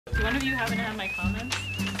None of you happen to have my comments?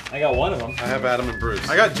 I got one of them. I have Adam and Bruce.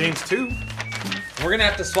 I got James too. We're gonna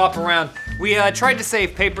have to swap around. We tried to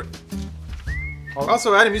save paper.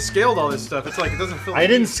 Also, Adam, you scaled all this stuff. It's like it doesn't feel. I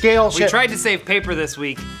didn't scale shit. We tried to save paper this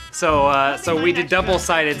week, so so we did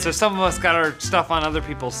double-sided. So some of us got our stuff on other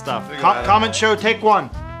people's stuff. Comment show, take one.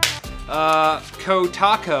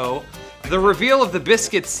 Kotako. The reveal of the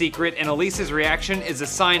biscuit's secret and Elise's reaction is a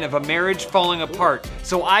sign of a marriage falling apart.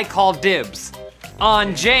 So I call dibs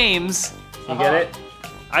on James. You get it?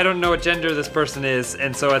 I don't know what gender this person is,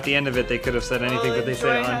 and so at the end of it, they could have said anything, but they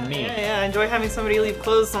said on me. Yeah, enjoy having somebody leave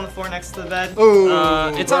clothes on the floor next to the bed. Ooh,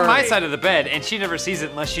 it's on my side of the bed, and she never sees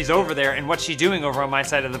it unless she's over there, and what's she doing over on my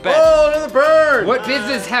side of the bed? Oh, another bird! What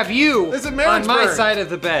business have you It's a marriage on my bird. side of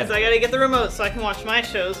the bed? So I gotta get the remote so I can watch my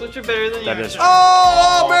shows, which are better than That yours. is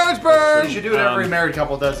Oh, marriage bird! You should do what every married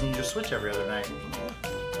couple does, and you just switch every other night.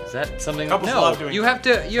 Is that something? Couples No, love doing you have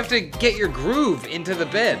to get your groove into the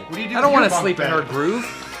bed. What do you do I with don't want your to bunk sleep in bed? her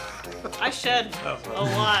groove. I shed a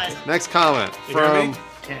lot. Next comment You hear from. me?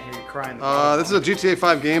 Can't hear you crying. This is a GTA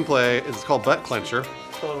 5 gameplay. It's called Bet Clincher.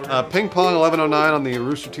 Ping Pong 1109 on the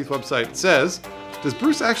Rooster Teeth website says, does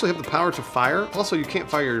Bruce actually have the power to fire? Also, you can't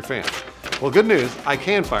fire your fans. Well, good news, I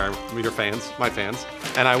can fire your fans, my fans,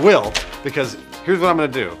 and I will, because here's what I'm gonna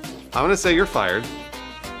do. I'm gonna say you're fired,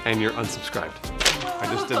 and you're unsubscribed. I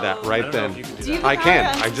just did that right then. Do you have I the can.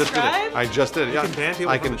 power to I just did it. unsubscribe? I just did it. Yeah. can ban people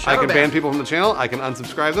I from can. the I can channel. ban people from the channel. I can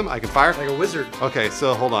unsubscribe them. I can fire. Like a wizard. Okay,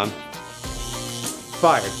 so hold on.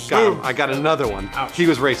 Fired. Got him. Boom. I got another one. Ouch. He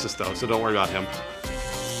was racist though, so don't worry about him.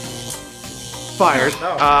 Fired.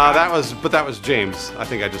 That was James. I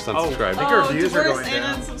think I just unsubscribed. our Oh, views are divorce going and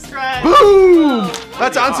down. unsubscribe. Boom! Oh.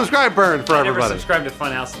 That's an unsubscribe burn for I never everybody. subscribed to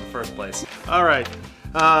Funhaus in the first place. All right.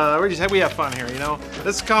 We have fun here, you know.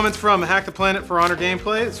 This comment's from Hack the Planet for Honor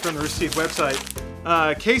Gameplay. It's from the Rooster Teeth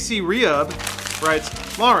website. Casey Reub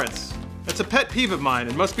writes, Lawrence, it's a pet peeve of mine,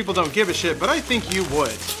 and most people don't give a shit, but I think you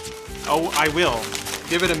would. Oh, I will.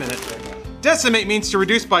 Give it a minute. Decimate means to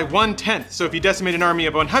reduce by 1/10. So if you decimate an army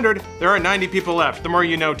of 100, there are 90 people left. The more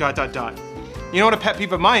you know, ... You know what a pet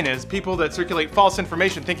peeve of mine is? People that circulate false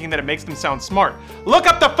information thinking that it makes them sound smart. Look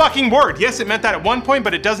up the fucking word! Yes, it meant that at one point,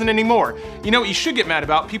 but it doesn't anymore. You know what you should get mad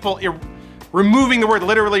about? People removing the word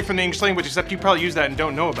literally from the English language, except you probably use that and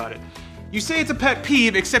don't know about it. You say it's a pet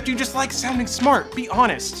peeve, except you just like sounding smart. Be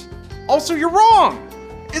honest. Also, you're wrong!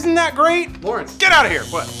 Isn't that great? Lawrence. Get out of here!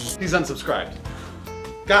 What? He's unsubscribed.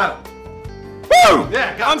 Got him. Woo!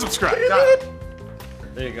 Yeah, unsubscribe. Got it.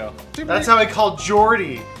 There you go. That's how I called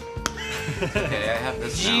Jordy. Okay, I have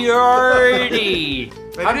this now. Jordy!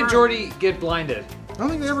 How did Jordy get blinded? I don't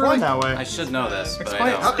think they ever Explain really... that way. I should know this, but Explain.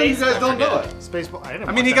 I don't. How come you guys don't know forget it? Spaceball. I, didn't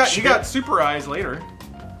I mean, watch he that got shit. super eyes later.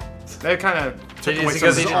 That kind of took Is away it some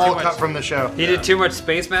of because the he It's did all too cut much- from the show. He did too much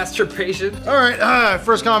space masturbation? All right,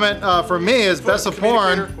 first comment from me is Best of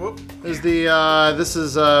Porn. Whoop. Is this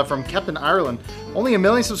is from Captain Ireland. Only 1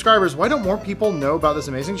 million subscribers. Why don't more people know about this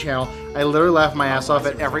amazing channel? I literally laugh my ass off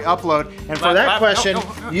at every upload. And for that question,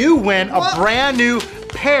 you win a brand new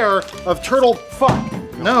pair of turtle fuck.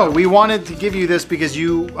 No, we wanted to give you this because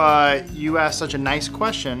you you asked such a nice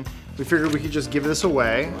question. We figured we could just give this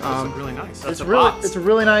away. That's really nice. It's a really, box. it's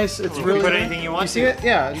really nice. It's You really can put anything you want You see to. it?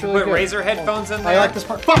 Yeah, it's You really put good. Razer headphones in there. I like this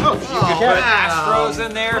part. Fuck! You can put Astros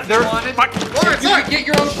in there if you wanted. Lawrence, you could get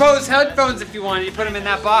your own Bose headphones if you wanted. You put them in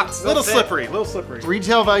that box. Little They'll fit. slippery, little slippery.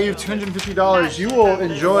 Retail value of $250. You will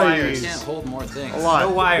enjoy I these can't hold more things. a lot.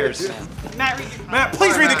 No wires. Matt, read your Matt,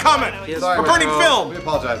 please read the comment. Sorry, We're burning bro. film. We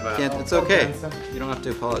apologize, man. Can't, it's okay. You don't have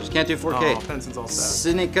to apologize. Can't do 4K. Oh, Benson's all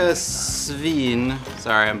sad. Sinica Sveen.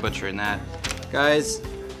 Sorry, I'm butchering that. Guys,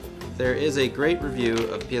 there is a great review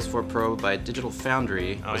of PS4 Pro by Digital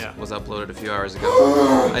Foundry. Was uploaded a few hours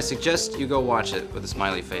ago. I suggest you go watch it with a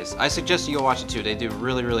smiley face. I suggest you go watch it too. They do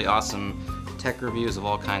really, really awesome tech reviews of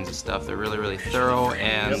all kinds of stuff. They're really, really thorough,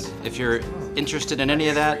 and if you're interested in any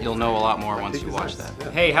of that, you'll know a lot more once you watch that.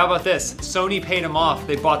 Hey, how about this? Sony paid them off.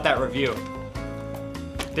 They bought that review.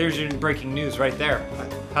 There's your breaking news right there.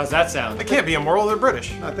 How's that sound? They can't be immoral, they're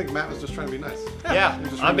British. I think Matt was just trying to be nice. Yeah,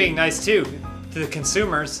 I'm being nice too. To the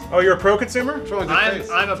consumers. Oh, you're a pro-consumer?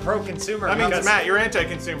 I'm a pro-consumer. That means, because Matt, you're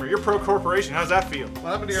anti-consumer. You're pro-corporation. How's that feel? What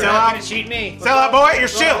happened to your you're Sell not out. gonna cheat me. Sell out, boy. You're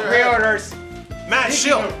shill. Pre-orders. Matt,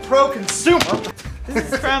 shill. Pro-consumer.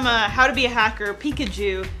 This is from How to Be a Hacker,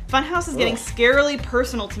 Pikachu. Funhaus is getting scarily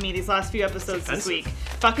personal to me these last few episodes this week.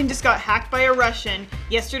 Fucking just got hacked by a Russian.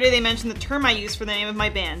 Yesterday they mentioned the term I used for the name of my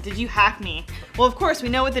band. Did you hack me? Well, of course, we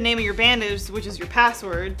know what the name of your band is, which is your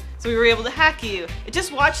password, so we were able to hack you.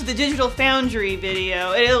 Just watch the Digital Foundry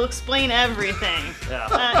video. It'll explain everything.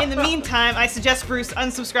 In the meantime, I suggest Bruce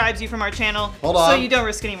unsubscribes you from our channel Hold so on. you don't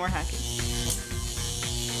risk any more hacking.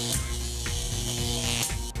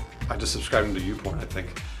 I just subscribed him to YouPorn, I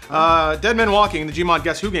think. Dead Men Walking, the Gmod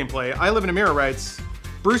Guess Who gameplay. I Live in a Mirror writes,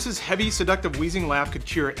 Bruce's heavy, seductive, wheezing laugh could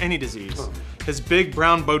cure any disease. His big,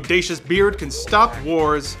 brown, bodacious beard can stop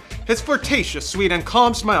wars. His flirtatious, sweet, and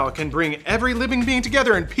calm smile can bring every living being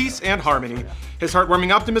together in peace and harmony. His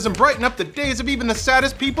heartwarming optimism brighten up the days of even the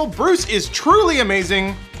saddest people. Bruce is truly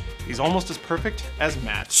amazing. He's almost as perfect as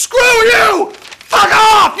Matt. Screw you! Fuck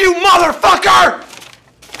off, you motherfucker!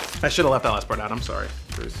 I should have left that last part out. I'm sorry,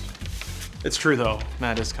 Bruce. It's true though.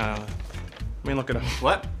 Matt is kind of. I mean, look at him.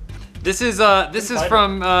 What? This is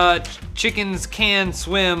from Chickens Can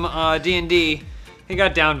Swim D&D. He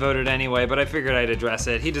got downvoted anyway, but I figured I'd address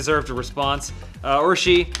it. He deserved a response. Or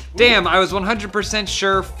she. Damn, I was 100%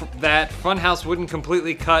 sure that Funhaus wouldn't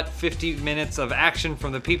completely cut 50 minutes of action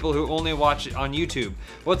from the people who only watch it on YouTube.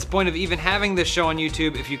 What's the point of even having this show on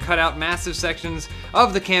YouTube if you cut out massive sections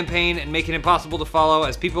of the campaign and make it impossible to follow,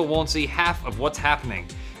 as people won't see half of what's happening?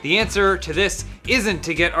 The answer to this isn't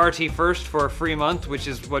to get RT first for a free month, which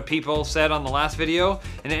is what people said on the last video,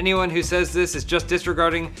 and anyone who says this is just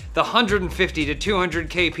disregarding the 150 to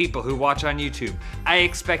 200K people who watch on YouTube. I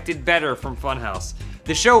expected better from Funhaus.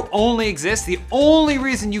 The show only exists, the only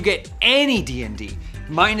reason you get any D&D,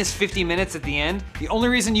 minus 50 minutes at the end, the only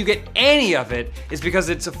reason you get any of it is because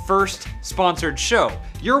it's a first sponsored show.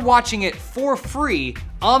 You're watching it for free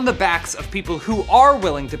on the backs of people who are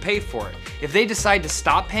willing to pay for it. If they decide to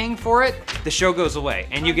stop paying for it, the show goes away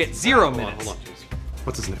and you get 0 minutes. Hold on, please.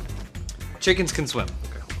 What's his name? Chickens Can Swim.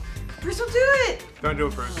 Bruce will do it. Don't do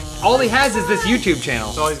it, Bruce. All he has is this YouTube channel.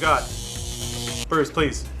 That's all he's got. Bruce,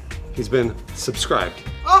 please. He's been subscribed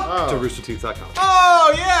to roosterteeth.com.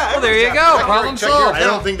 Oh yeah. Well, there you go. Problem solved. I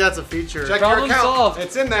don't think that's a feature. Check Problem your account. solved.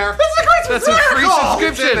 It's in there. That's a free It's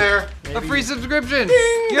subscription. in there. A free subscription.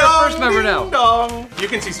 Ding You're a first member now. dong. You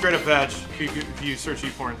can see straight up veg if you search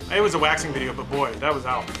YouPorn. It was a waxing video, but boy, that was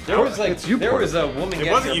out. There was like, It's YouPorn. there was a woman It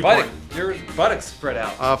getting wasn't her YouPorn. your buttocks spread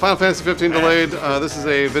out. Final Fantasy 15 delayed. This is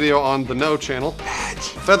a video on the No channel.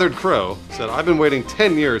 Feathered Crow said, I've been waiting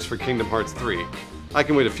 10 years for Kingdom Hearts 3. I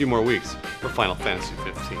can wait a few more weeks for Final Fantasy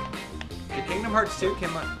 15. Did Kingdom Hearts 2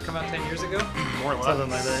 come out 10 years ago? More or less. Something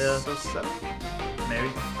like that, yeah. So 7. Maybe.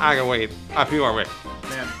 I can wait a few more weeks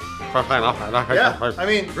Man. for Final Fantasy. Yeah, I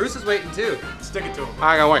mean, Bruce is waiting too. Stick it to him.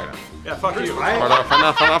 I can wait. Yeah, fuck you.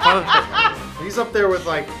 he's up there with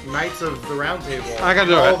like Knights of the Round Table. I can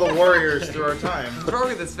do all it. the warriors through our time. What's wrong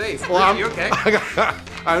with his face? Well, Bruce, you okay? I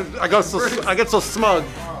get so smug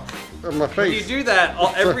in my When you face. do that,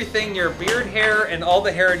 everything, your beard hair and all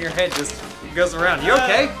the hair in your head just goes around. You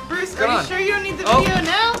okay? Bruce, Come are on. you sure you don't need the Oh. video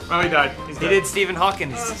now? Oh, he died. He's He dead. did Stephen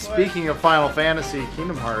Hawkins. Speaking of Final Fantasy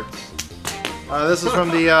Kingdom Hearts, this is from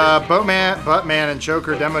the Buttman and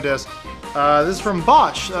Choker demo disc. This is from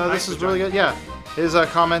Botch. This is really good. Yeah, his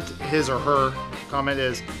comment, his or her comment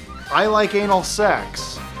is, "I like anal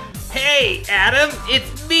sex." Hey, Adam,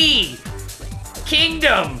 it's me,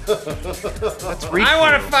 Kingdom. That's I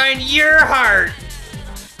want to find your heart.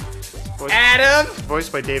 Adam,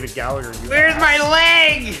 Voiced by David Gallagher. You where's ass. my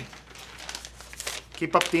leg?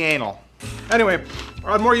 Keep up the anal. Anyway,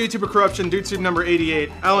 on more YouTuber corruption, DudeTube number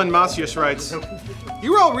 88, Alan Masius writes,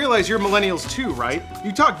 You all realize you're millennials too, right?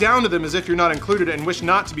 You talk down to them as if you're not included and wish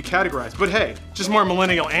not to be categorized. But hey, just more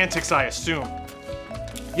millennial antics, I assume.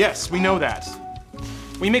 Yes, we know that.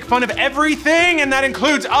 We make fun of everything, and that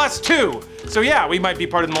includes us too. So yeah, we might be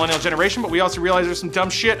part of the millennial generation, but we also realize there's some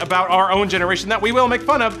dumb shit about our own generation that we will make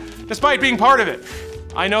fun of, despite being part of it.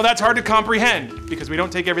 I know that's hard to comprehend, because we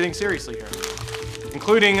don't take everything seriously here.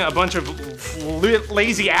 Including a bunch of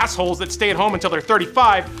lazy assholes that stay at home until they're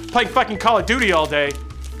 35, playing fucking Call of Duty all day.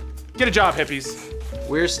 Get a job, hippies.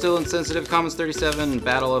 We're still insensitive. Comments 37.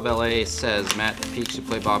 Battle of LA says Matt Peake should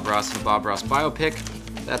play Bob Ross in a Bob Ross biopic.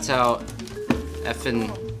 That's how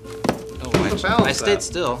effing. Oh, I stayed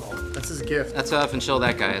still. That's his gift. That's how effing chill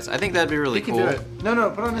that guy is. I think that'd be really He can cool. do it. No,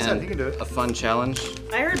 put on his head. And He can do it. a fun challenge.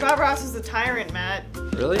 I heard Bob Ross was a tyrant, Matt.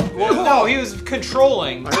 Really? Well, no, he was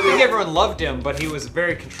controlling. I think everyone loved him, but he was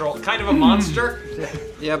very kind of a monster.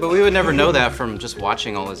 Yeah, but we would never know that from just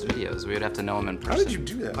watching all his videos. We would have to know him in person. How did you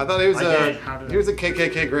do that? I thought he was did. How did he was a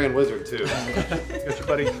KKK Grand Wizard too. Got you,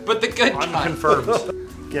 buddy. But the good guy. Unconfirmed.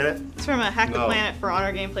 Get it? It's from a Hack the No. Planet for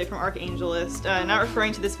Honor gameplay from Archangelist. Not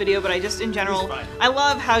referring to this video, but I just in general, I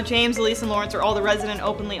love how James, Elise, and Lawrence are all the resident,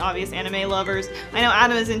 openly obvious anime lovers. I know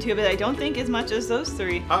Adam is into it, but I don't think as much as those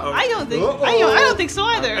three. Uh-oh. I don't think. I don't think so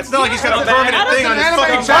either. It's not like he's got a Adam- permanent thing on his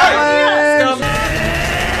Adam's fucking an body.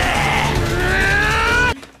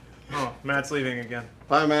 Oh, Matt's leaving again.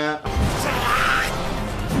 Bye, Matt.